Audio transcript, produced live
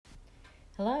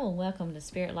Hello and welcome to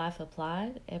Spirit Life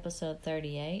Applied, episode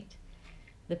 38,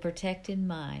 The Protected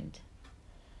Mind.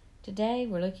 Today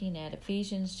we're looking at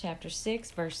Ephesians chapter 6,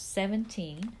 verse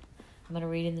 17. I'm going to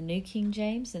read in the New King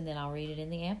James and then I'll read it in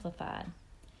the Amplified.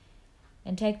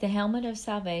 And take the helmet of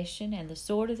salvation and the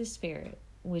sword of the Spirit,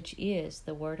 which is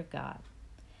the Word of God.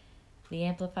 The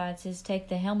Amplified says, take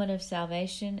the helmet of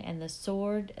salvation and the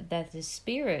sword that the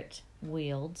Spirit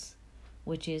wields,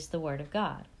 which is the Word of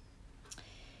God.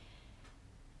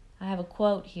 I have a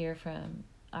quote here from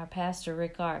our pastor,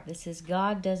 Rick Arp, that says,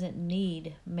 God doesn't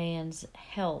need man's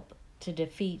help to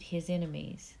defeat his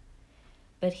enemies,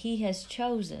 but he has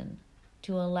chosen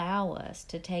to allow us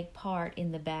to take part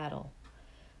in the battle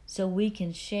so we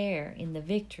can share in the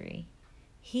victory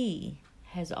he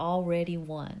has already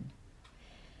won.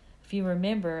 If you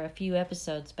remember a few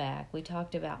episodes back, we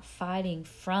talked about fighting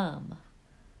from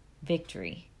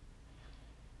victory.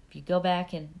 If you go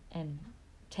back and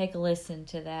take a listen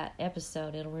to that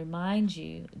episode, it'll remind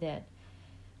you that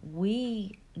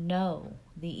we know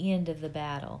the end of the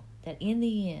battle, that in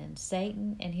the end,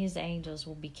 Satan and his angels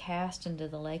will be cast into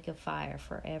the lake of fire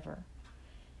forever.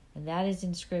 And that is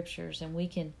in scriptures, and we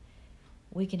can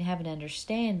have an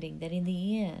understanding that in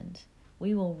the end,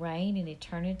 we will reign in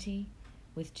eternity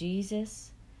with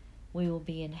Jesus. We will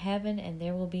be in heaven, and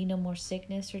there will be no more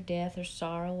sickness or death or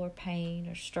sorrow or pain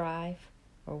or strife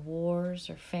or wars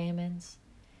or famines.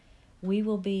 We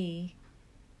will be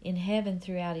in heaven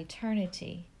throughout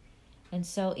eternity. And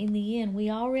so in the end, we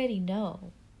already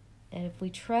know that if we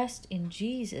trust in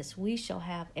Jesus, we shall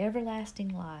have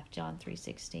everlasting life, John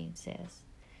 3:16 says.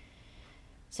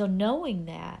 So knowing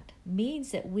that means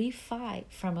that we fight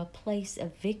from a place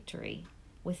of victory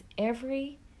with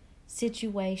every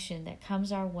situation that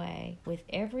comes our way, with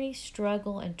every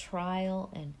struggle and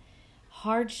trial and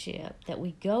hardship that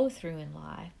we go through in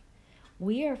life.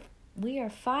 We are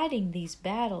fighting these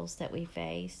battles that we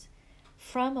face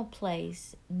from a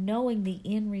place knowing the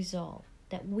end result,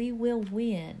 that we will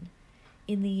win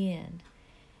in the end.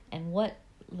 And what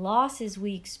losses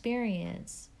we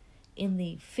experience in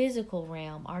the physical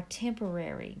realm are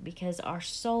temporary, because our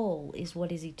soul is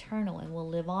what is eternal and will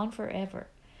live on forever.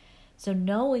 So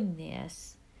knowing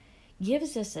this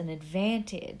gives us an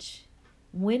advantage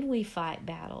when we fight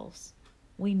battles.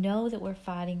 We know that we're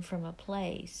fighting from a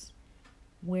place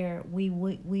where we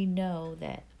know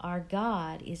that our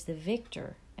God is the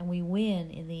victor and we win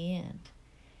in the end.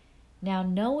 Now,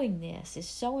 knowing this is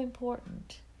so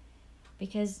important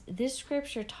because this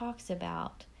scripture talks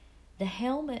about the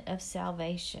helmet of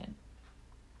salvation.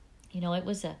 You know, it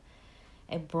was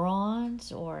a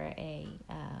bronze or a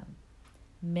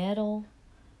metal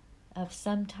of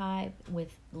some type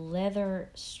with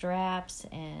leather straps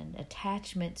and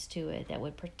attachments to it that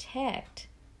would protect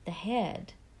the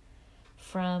head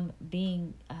from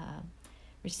being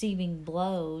receiving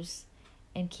blows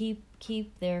and keep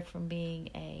there from being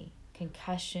a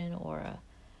concussion or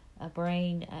a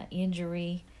brain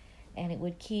injury, and it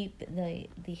would keep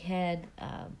the head,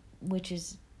 which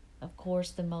is of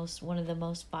course one of the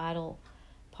most vital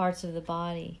parts of the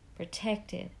body,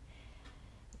 protected.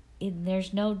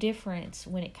 There's no difference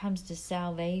when it comes to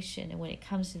salvation and when it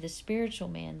comes to the spiritual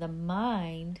man. The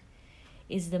mind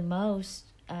is the most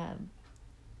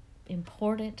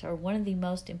important, or one of the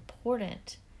most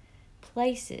important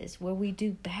places where we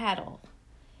do battle.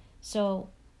 So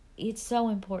it's so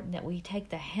important that we take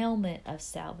the helmet of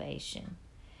salvation.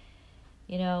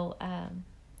 You know,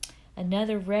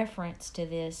 another reference to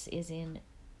this is in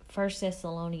 1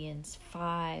 Thessalonians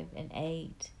 5 and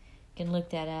 8. You can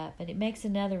look that up. But it makes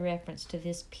another reference to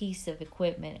this piece of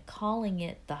equipment, calling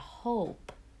it the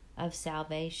hope of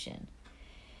salvation.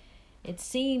 It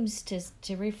seems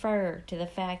to refer to the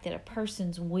fact that a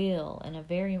person's will and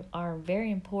are a very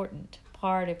important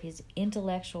part of his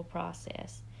intellectual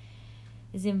process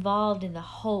is involved in the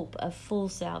hope of full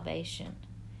salvation.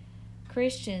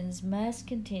 Christians must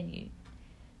continue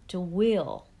to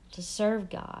will to serve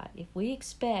God if we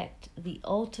expect the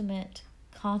ultimate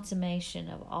consummation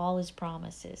of all his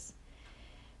promises.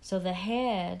 So the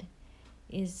head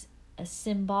is a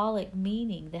symbolic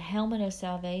meaning. The helmet of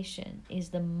salvation is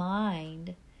the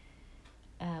mind,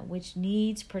 which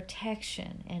needs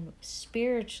protection, and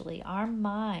spiritually our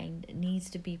mind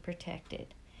needs to be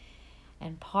protected.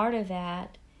 And part of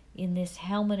that in this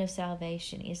helmet of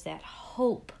salvation is that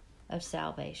hope of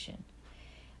salvation,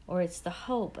 or it's the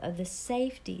hope of the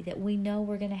safety that we know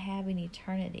we're going to have in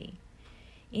eternity.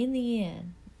 In the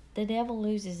end, the devil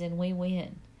loses and we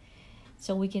win.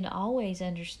 So we can always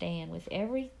understand with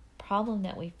every problem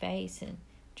that we face and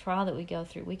trial that we go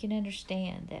through, we can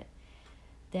understand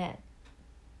that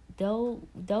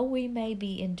though we may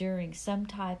be enduring some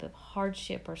type of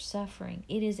hardship or suffering,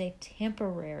 it is a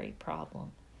temporary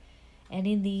problem. And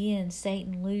in the end,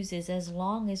 Satan loses as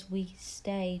long as we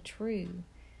stay true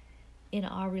in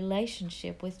our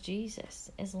relationship with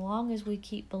Jesus, as long as we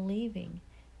keep believing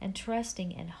and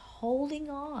trusting and holding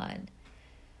on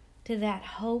to that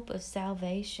hope of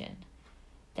salvation.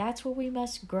 That's where we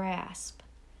must grasp.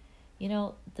 You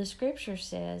know, the scripture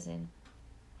says in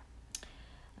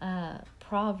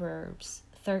Proverbs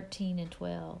 13 and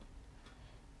 12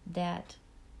 that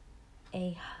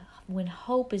when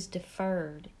hope is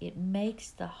deferred, it makes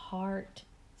the heart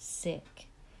sick.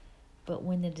 But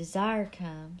when the desire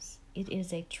comes, it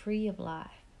is a tree of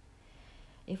life.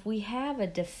 If we have a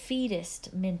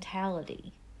defeatist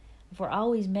mentality, if we're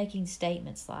always making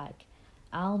statements like,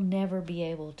 I'll never be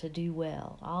able to do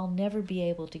well, I'll never be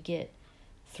able to get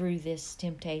through this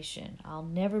temptation, I'll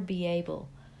never be able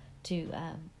to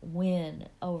win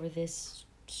over this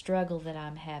struggle that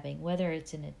I'm having, whether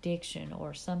it's an addiction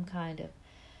or some kind of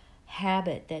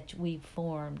habit that we've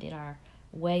formed in our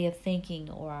way of thinking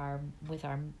or with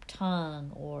our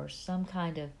tongue, or some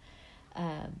kind of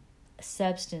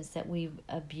substance that we've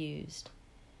abused.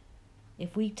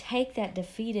 If we take that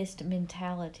defeatist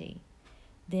mentality,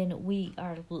 then we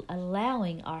are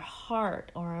allowing our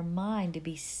heart or our mind to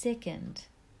be sickened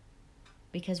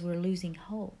because we're losing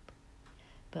hope.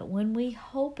 But when we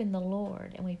hope in the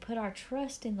Lord and we put our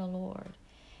trust in the Lord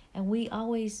and we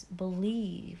always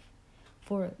believe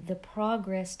for the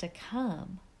progress to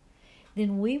come,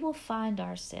 then we will find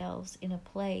ourselves in a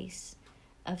place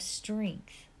of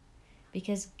strength,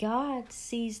 because God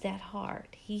sees that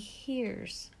heart. He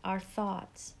hears our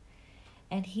thoughts,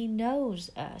 and He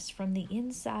knows us from the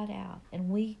inside out. And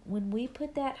when we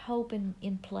put that hope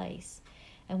in place,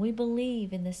 and we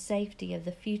believe in the safety of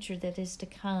the future that is to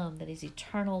come, that is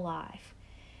eternal life,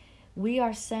 we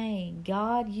are saying,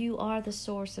 God, you are the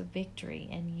source of victory,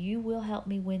 and you will help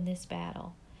me win this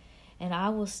battle. And I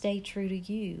will stay true to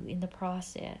you in the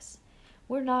process.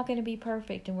 We're not going to be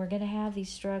perfect, and we're going to have these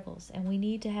struggles. And we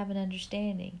need to have an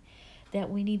understanding that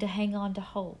we need to hang on to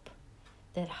hope.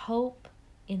 That hope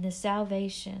in the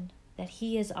salvation that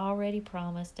He has already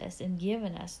promised us and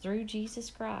given us through Jesus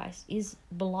Christ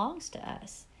belongs to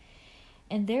us.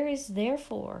 And there is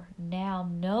therefore now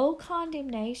no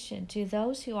condemnation to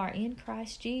those who are in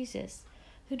Christ Jesus,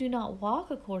 who do not walk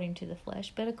according to the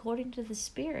flesh, but according to the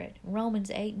Spirit.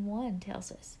 Romans 8 and 1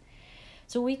 tells us.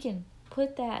 So we can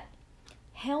put that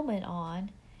helmet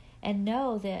on and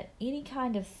know that any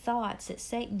kind of thoughts that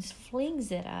Satan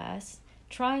flings at us,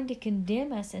 trying to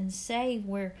condemn us and say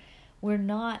we're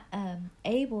not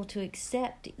able to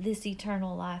accept this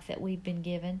eternal life that we've been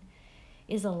given,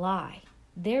 is a lie.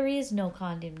 There is no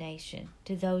condemnation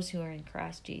to those who are in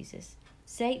Christ Jesus.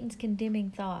 Satan's condemning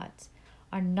thoughts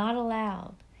are not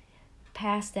allowed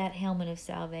past that helmet of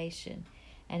salvation.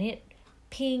 And it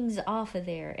pings off of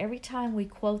there every time we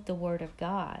quote the Word of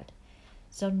God.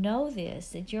 So know this,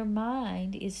 that your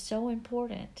mind is so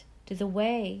important to the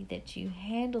way that you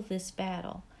handle this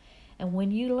battle. And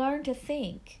when you learn to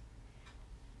think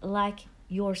like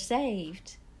you're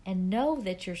saved and know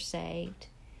that you're saved,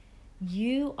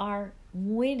 you are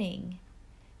winning,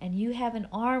 and you have an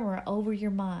armor over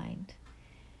your mind,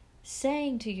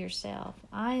 saying to yourself,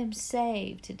 I am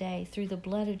saved today through the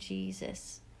blood of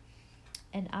Jesus,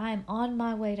 and I am on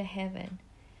my way to heaven.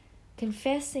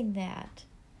 Confessing that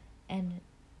and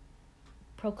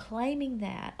proclaiming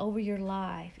that over your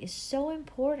life is so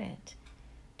important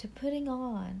to putting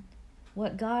on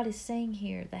what God is saying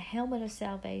here, the helmet of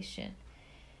salvation,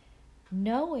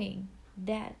 knowing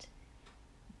that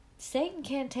Satan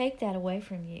can't take that away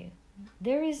from you.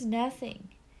 There is nothing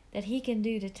that he can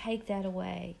do to take that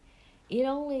away. It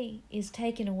only is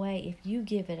taken away if you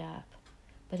give it up.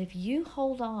 But if you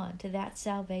hold on to that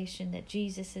salvation that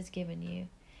Jesus has given you,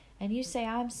 and you say,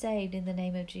 I'm saved in the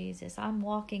name of Jesus, I'm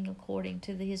walking according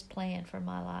to His plan for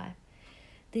my life,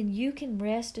 then you can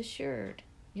rest assured.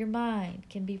 Your mind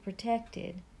can be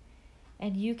protected,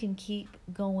 and you can keep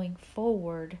going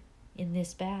forward in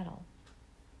this battle.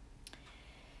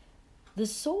 The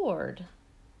sword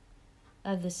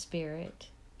of the Spirit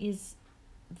is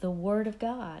the Word of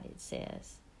God, it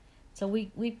says. So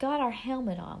we've got our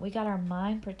helmet on. We got our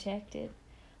mind protected.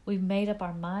 We've made up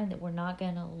our mind that we're not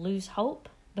going to lose hope,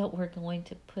 but we're going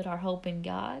to put our hope in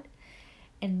God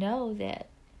and know that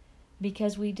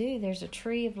because we do, there's a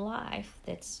tree of life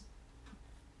that's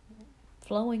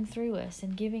flowing through us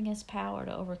and giving us power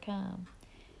to overcome.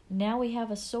 Now we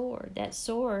have a sword. That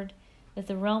sword that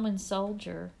the Roman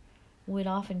soldier would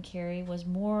often carry was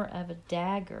more of a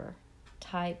dagger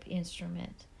type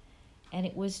instrument, and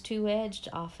it was two-edged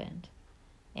often.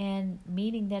 and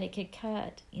meaning that it could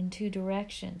cut in two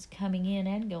directions, coming in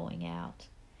and going out.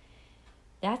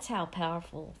 That's how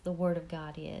powerful the Word of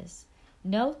God is.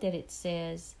 Note that it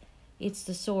says it's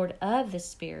the sword of the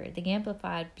Spirit. The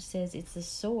Amplified says it's the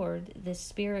sword the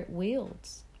Spirit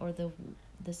wields, or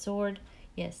the sword,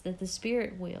 yes, that the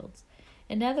Spirit wields.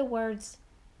 In other words,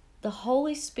 the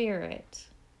Holy Spirit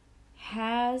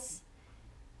has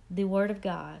the Word of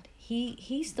God.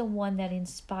 He's the one that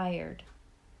inspired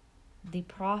the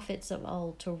prophets of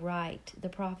old to write the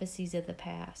prophecies of the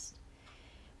past.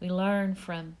 We learn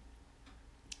from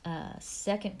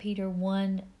 2 Peter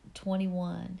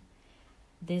 1:21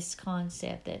 this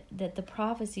concept that the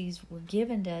prophecies were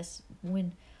given to us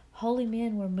when holy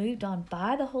men were moved on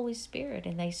by the Holy Spirit,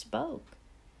 and they spoke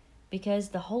because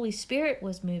the Holy Spirit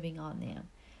was moving on them.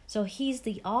 So he's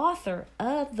the author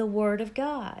of the Word of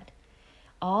God.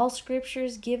 All Scripture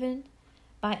is given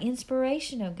by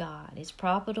inspiration of God, is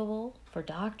profitable for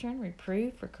doctrine,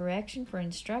 reproof, for correction, for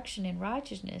instruction in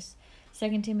righteousness.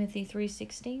 2 Timothy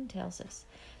 3:16 tells us.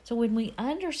 So when we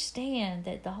understand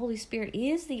that the Holy Spirit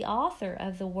is the author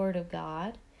of the Word of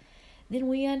God, then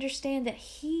we understand that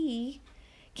He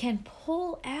can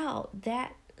pull out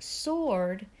that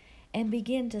sword and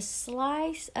begin to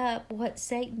slice up what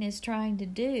Satan is trying to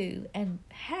do and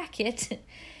hack it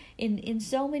in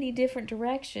so many different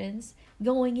directions,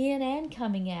 going in and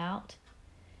coming out.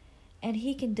 And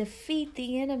he can defeat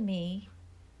the enemy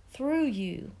through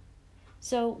you.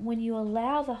 So when you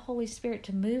allow the Holy Spirit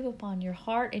to move upon your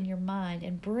heart and your mind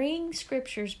and bring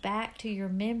scriptures back to your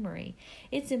memory,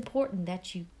 it's important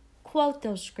that you quote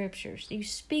those scriptures, you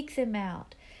speak them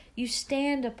out, you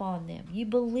stand upon them, you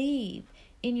believe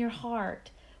in your heart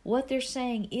what they're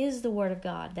saying is the Word of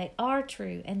God. They are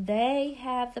true, and they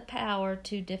have the power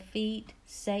to defeat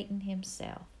Satan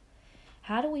himself.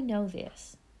 How do we know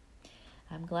this?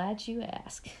 I'm glad you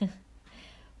asked.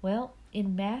 Well,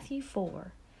 in Matthew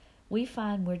 4, we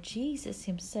find where Jesus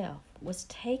himself was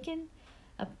taken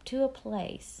up to a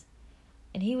place,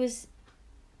 and he was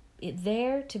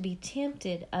there to be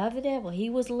tempted of the devil. He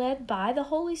was led by the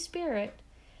Holy Spirit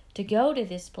to go to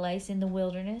this place in the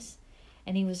wilderness,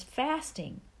 and he was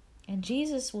fasting. And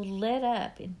Jesus was led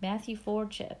up in Matthew 4,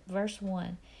 verse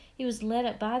 1. He was led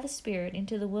up by the Spirit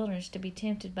into the wilderness to be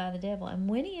tempted by the devil. And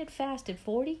when he had fasted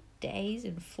 40 days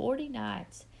and 40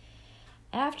 nights,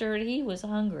 after it he was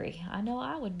hungry. I know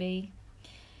I would be.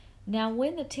 Now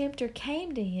when the tempter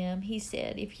came to him, he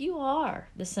said, "If you are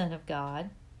the Son of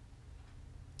God,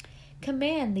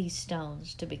 command these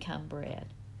stones to become bread."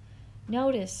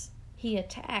 Notice he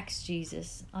attacks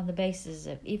Jesus on the basis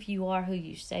of if you are who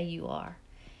you say you are.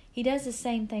 He does the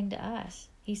same thing to us.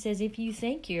 He says, if you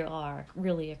think you are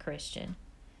really a Christian,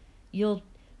 you'll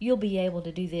be able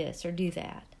to do this or do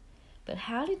that. But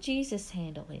how did Jesus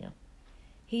handle him?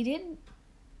 He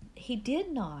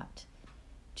did not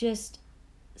just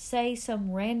say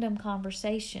some random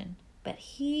conversation, but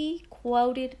he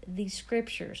quoted the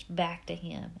scriptures back to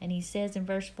him. And he says in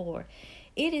verse 4,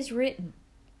 "It is written,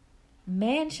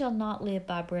 man shall not live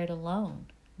by bread alone,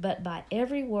 but by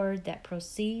every word that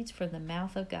proceeds from the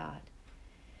mouth of God."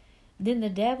 Then the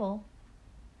devil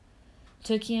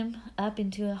took him up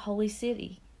into the holy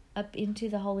city.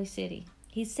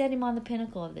 He set him on the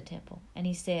pinnacle of the temple, and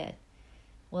he said,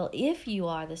 "Well, if you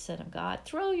are the Son of God,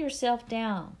 throw yourself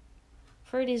down.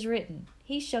 For it is written,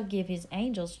 he shall give his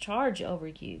angels charge over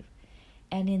you,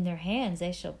 and in their hands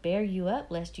they shall bear you up,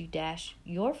 lest you dash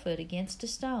your foot against a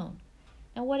stone."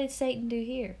 Now what did Satan do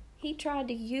here? He tried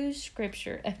to use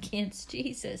scripture against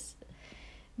Jesus.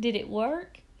 Did it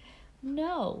work?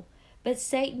 No. But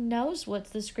Satan knows what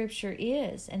the scripture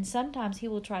is, and sometimes he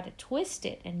will try to twist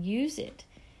it and use it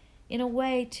in a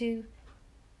way to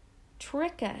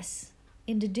trick us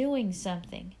into doing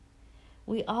something.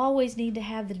 We always need to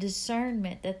have the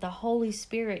discernment that the Holy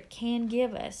Spirit can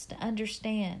give us to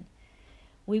understand.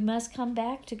 We must come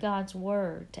back to God's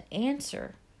Word to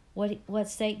answer what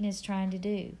Satan is trying to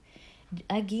do.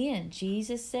 Again,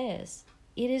 Jesus says,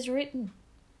 "It is written."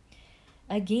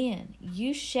 Again,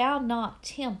 "You shall not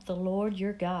tempt the Lord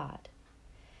your God."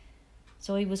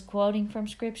 So he was quoting from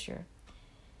Scripture.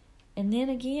 And then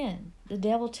again, the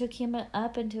devil took him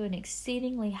up into an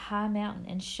exceedingly high mountain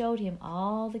and showed him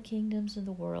all the kingdoms of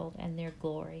the world and their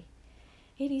glory.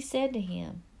 And he said to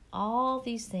him, "All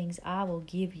these things I will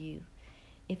give you,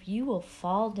 if you will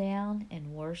fall down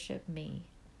and worship me."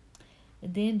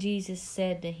 And then Jesus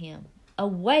said to him,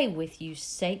 "Away with you,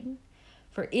 Satan,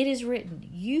 for it is written,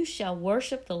 you shall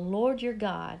worship the Lord your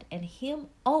God, and him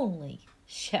only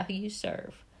shall you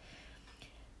serve."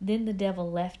 Then the devil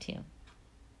left him,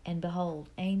 and behold,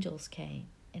 angels came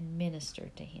and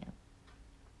ministered to him.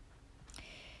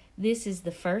 This is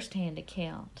the first-hand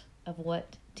account of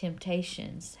what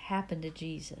temptations happened to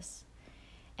Jesus,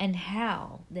 and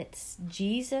how that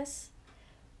Jesus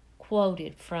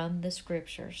quoted from the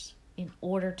scriptures in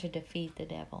order to defeat the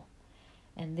devil.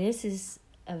 And this is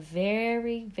a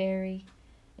very, very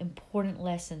important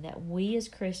lesson that we as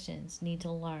Christians need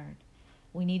to learn.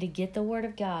 We need to get the Word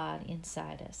of God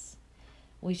inside us.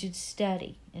 We should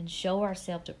study and show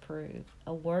ourselves approved,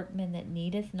 a workman that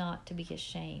needeth not to be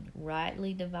ashamed,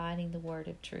 rightly dividing the word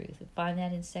of truth. We find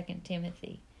that in 2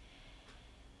 Timothy.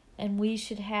 And we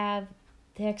should have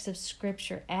texts of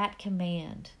Scripture at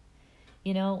command.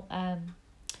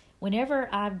 Whenever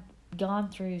I've gone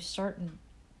through certain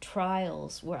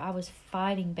trials where I was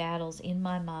fighting battles in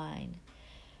my mind,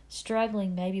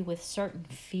 struggling maybe with certain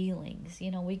feelings,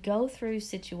 we go through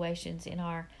situations in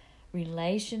our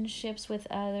relationships with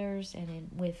others and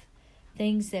with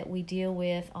things that we deal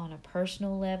with on a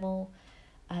personal level,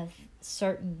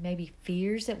 certain maybe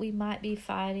fears that we might be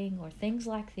fighting or things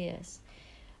like this.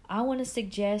 I want to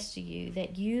suggest to you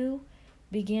that you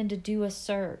begin to do a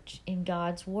search in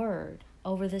God's Word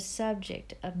over the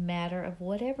subject of matter of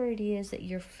whatever it is that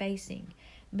you're facing.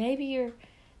 Maybe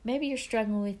you're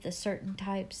struggling with the certain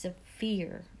types of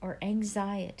fear or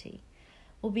anxiety.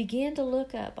 Well, begin to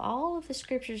look up all of the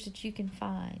scriptures that you can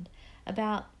find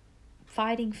about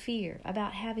fighting fear,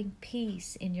 about having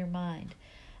peace in your mind,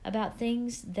 about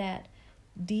things that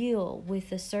deal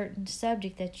with a certain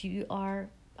subject that you are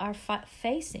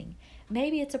facing.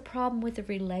 Maybe it's a problem with a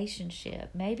relationship.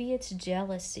 Maybe it's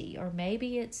jealousy, or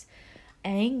maybe it's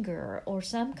anger or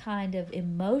some kind of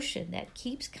emotion that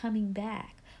keeps coming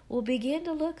back. Well, begin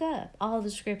to look up all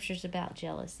the scriptures about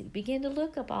jealousy. Begin to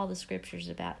look up all the scriptures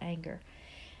about anger.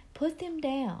 Put them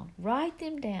down. Write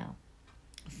them down.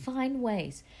 Find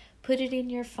ways. Put it in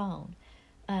your phone.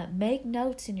 Make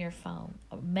notes in your phone.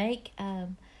 Make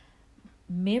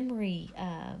memory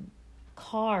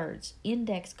cards,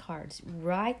 index cards.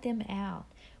 Write them out.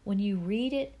 When you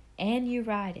read it and you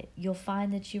write it, you'll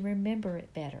find that you remember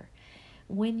it better.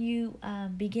 When you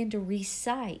begin to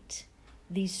recite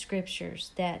these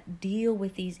scriptures that deal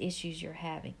with these issues you're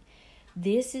having,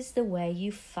 this is the way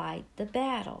you fight the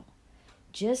battle.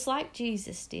 Just like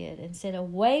Jesus did and said,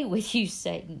 "Away with you,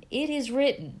 Satan. It is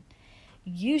written,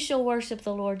 you shall worship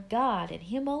the Lord God, and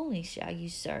him only shall you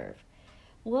serve."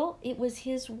 Well, it was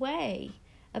his way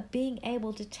of being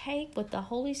able to take what the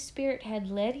Holy Spirit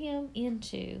had led him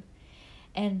into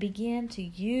and begin to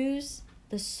use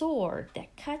the sword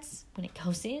that cuts when it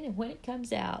goes in and when it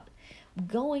comes out,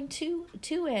 going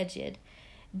two-edged,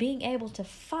 being able to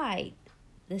fight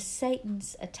the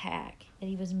Satan's attack that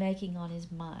he was making on his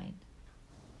mind.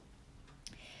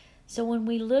 So when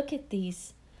we look at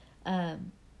these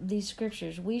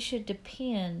scriptures, we should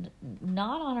depend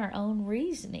not on our own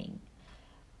reasoning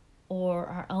or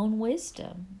our own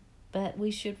wisdom, but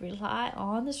we should rely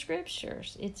on the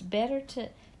scriptures. It's better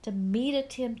to meet a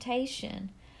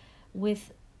temptation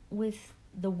with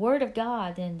the Word of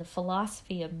God than the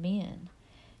philosophy of men.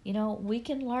 We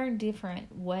can learn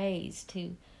different ways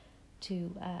to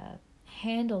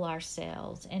handle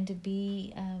ourselves and to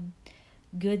be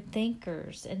good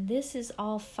thinkers, and this is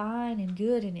all fine and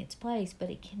good in its place, but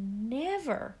it can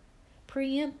never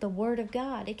preempt the Word of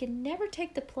God. It can never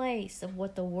take the place of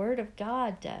what the Word of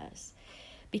God does,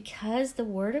 because the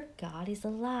Word of God is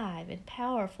alive and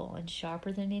powerful and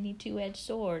sharper than any two-edged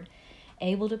sword,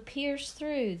 able to pierce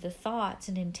through the thoughts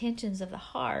and intentions of the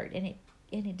heart, and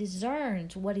it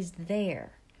discerns what is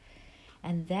there.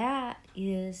 And that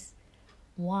is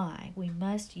why we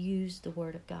must use the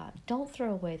Word of God. Don't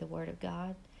throw away the Word of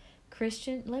God.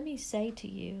 Christian, let me say to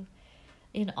you,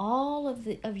 in all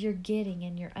of your getting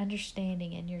and your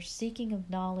understanding and your seeking of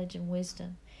knowledge and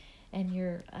wisdom and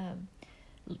your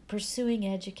pursuing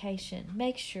education,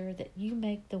 make sure that you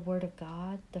make the Word of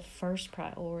God the first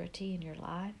priority in your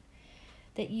life,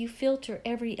 that you filter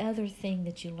every other thing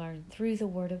that you learn through the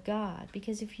Word of God,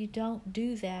 because if you don't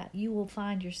do that, you will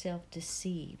find yourself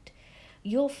deceived.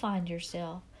 You'll find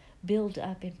yourself built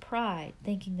up in pride,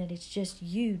 thinking that it's just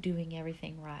you doing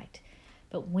everything right.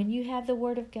 But when you have the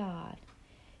Word of God,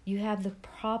 you have the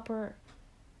proper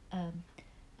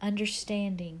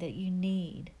understanding that you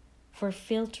need for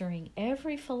filtering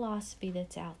every philosophy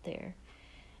that's out there.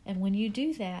 And when you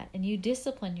do that and you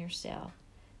discipline yourself,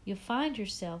 you'll find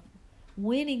yourself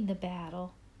winning the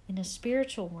battle in a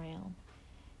spiritual realm.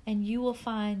 And you will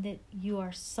find that you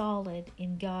are solid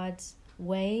in God's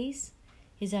ways,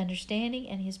 His understanding,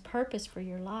 and His purpose for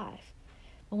your life.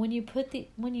 But when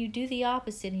you do the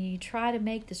opposite and you try to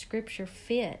make the Scripture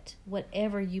fit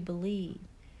whatever you believe,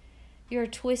 you're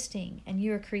twisting and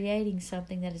you're creating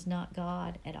something that is not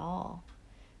God at all.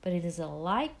 but it is a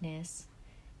likeness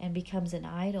and becomes an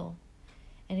idol.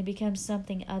 And it becomes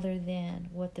something other than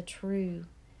what the true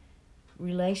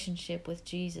relationship with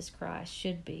Jesus Christ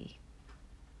should be.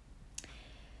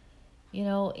 You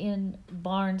know, in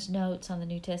Barnes' notes on the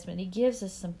New Testament, he gives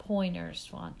us some pointers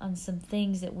on some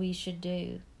things that we should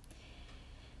do.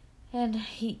 And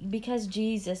because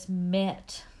Jesus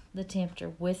met the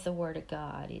tempter with the Word of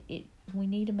God, we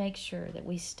need to make sure that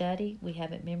we study, we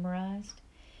have it memorized.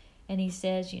 And he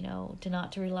says, to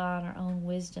rely on our own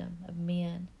wisdom of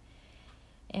men,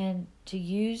 and to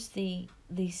use the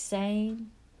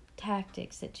same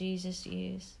tactics that Jesus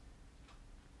used.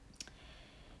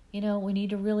 We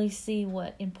need to really see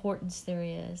what importance there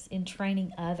is in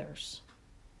training others,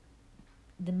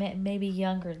 maybe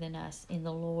younger than us in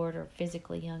the Lord or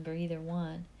physically younger, either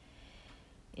one,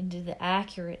 into the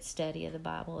accurate study of the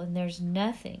Bible. And there's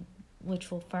nothing which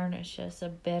will furnish us a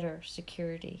better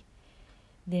security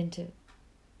than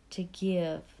to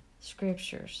give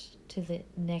scriptures to the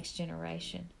next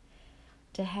generation.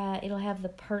 It'll have the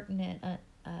pertinent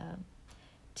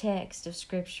text of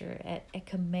scripture at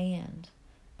command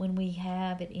when we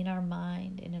have it in our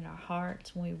mind and in our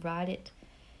hearts, when we write it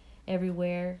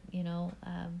everywhere.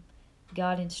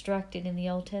 God instructed in the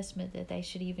Old Testament that they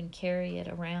should even carry it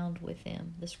around with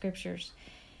them, the scriptures,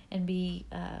 and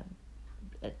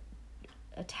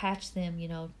attach them,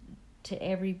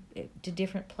 to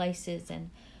different places,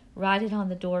 and write it on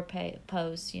the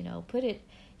doorposts, put it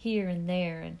here and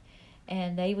there,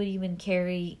 and they would even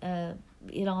carry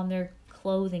it on their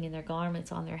clothing and their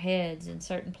garments, on their heads in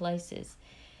certain places.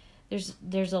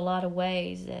 There's a lot of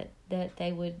ways that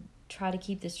they would try to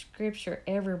keep the scripture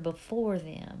ever before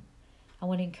them. I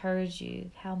want to encourage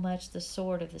you how much the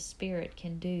sword of the Spirit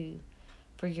can do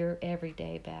for your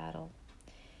everyday battle.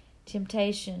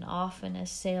 Temptation often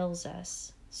assails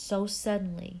us so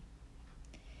suddenly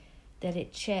that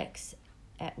it checks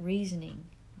at reasoning,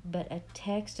 but a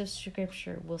text of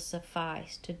scripture will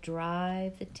suffice to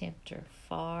drive the tempter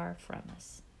far from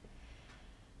us.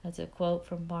 That's a quote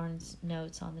from Barnes'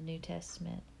 notes on the New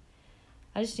Testament.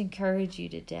 I just encourage you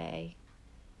today,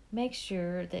 make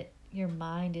sure that your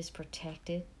mind is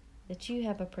protected, that you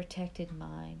have a protected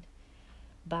mind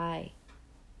by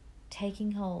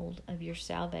taking hold of your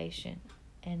salvation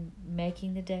and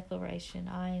making the declaration,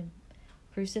 I am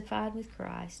crucified with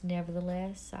Christ,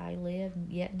 nevertheless I live,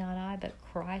 yet not I, but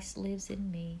Christ lives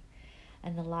in me.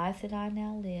 And the life that I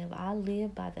now live, I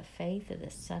live by the faith of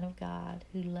the Son of God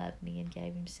who loved me and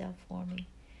gave himself for me.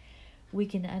 We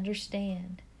can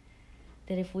understand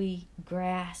that if we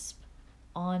grasp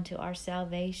onto our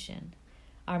salvation,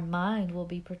 our mind will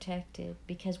be protected,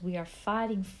 because we are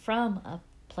fighting from a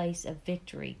place of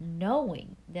victory,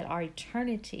 knowing that our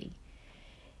eternity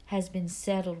has been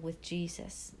settled with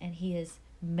Jesus and he has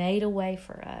made a way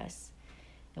for us.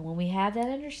 And when we have that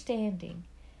understanding,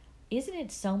 isn't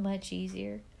it so much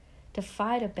easier to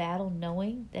fight a battle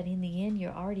knowing that in the end you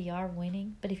already are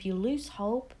winning? But if you lose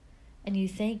hope and you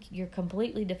think you're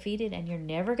completely defeated and you're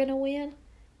never going to win,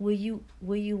 will you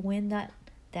win that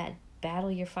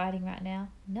battle you're fighting right now?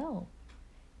 No.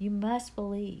 You must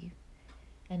believe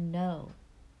and know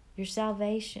your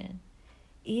salvation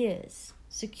is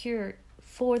secure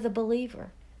for the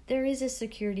believer. There is a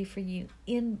security for you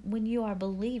when you are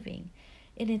believing,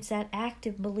 and it's that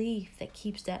active belief that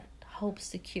keeps that hope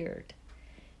secured.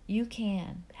 You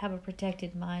can have a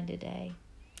protected mind today.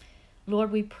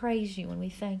 Lord, we praise you and we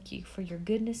thank you for your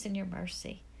goodness and your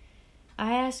mercy.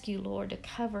 I ask you, Lord, to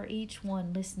cover each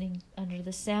one listening under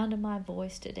the sound of my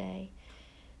voice today.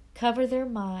 Cover their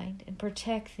mind and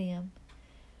protect them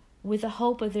with the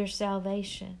hope of their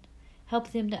salvation.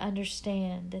 Help them to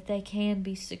understand that they can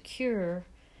be secure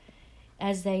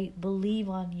as they believe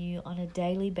on you on a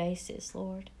daily basis,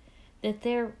 Lord. That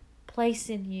their place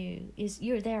in you is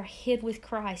they're hid with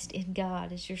Christ in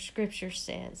God, as your scripture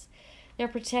says. They're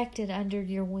protected under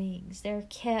your wings. They're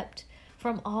kept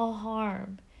from all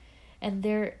harm. And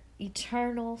their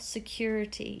eternal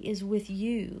security is with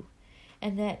you.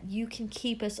 And that you can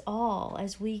keep us all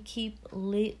as we keep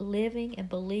living and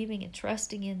believing and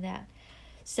trusting in that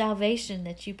salvation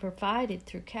that you provided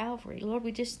through Calvary. Lord,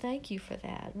 we just thank you for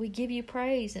that. We give you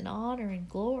praise and honor and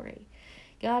glory,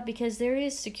 God, because there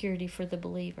is security for the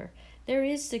believer. There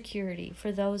is security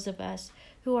for those of us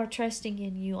who are trusting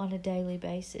in you on a daily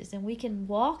basis. And we can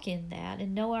walk in that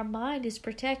and know our mind is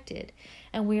protected.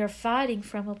 And we are fighting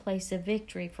from a place of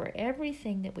victory for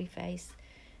everything that we face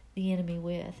the enemy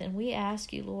with. And we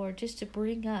ask you, Lord, just to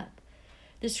bring up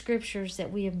the scriptures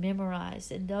that we have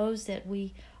memorized and those that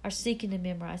we are seeking to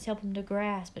memorize. Help them to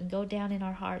grasp and go down in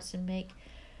our hearts and make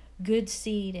good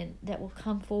seed and that will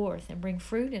come forth and bring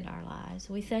fruit in our lives.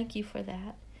 We thank you for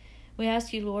that. We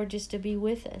ask you, Lord, just to be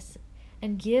with us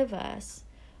and give us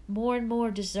more and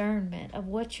more discernment of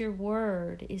what your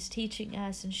word is teaching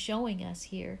us and showing us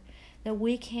here, that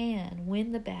we can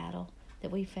win the battle that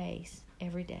we face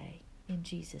every day. In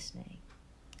Jesus' name,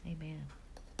 amen.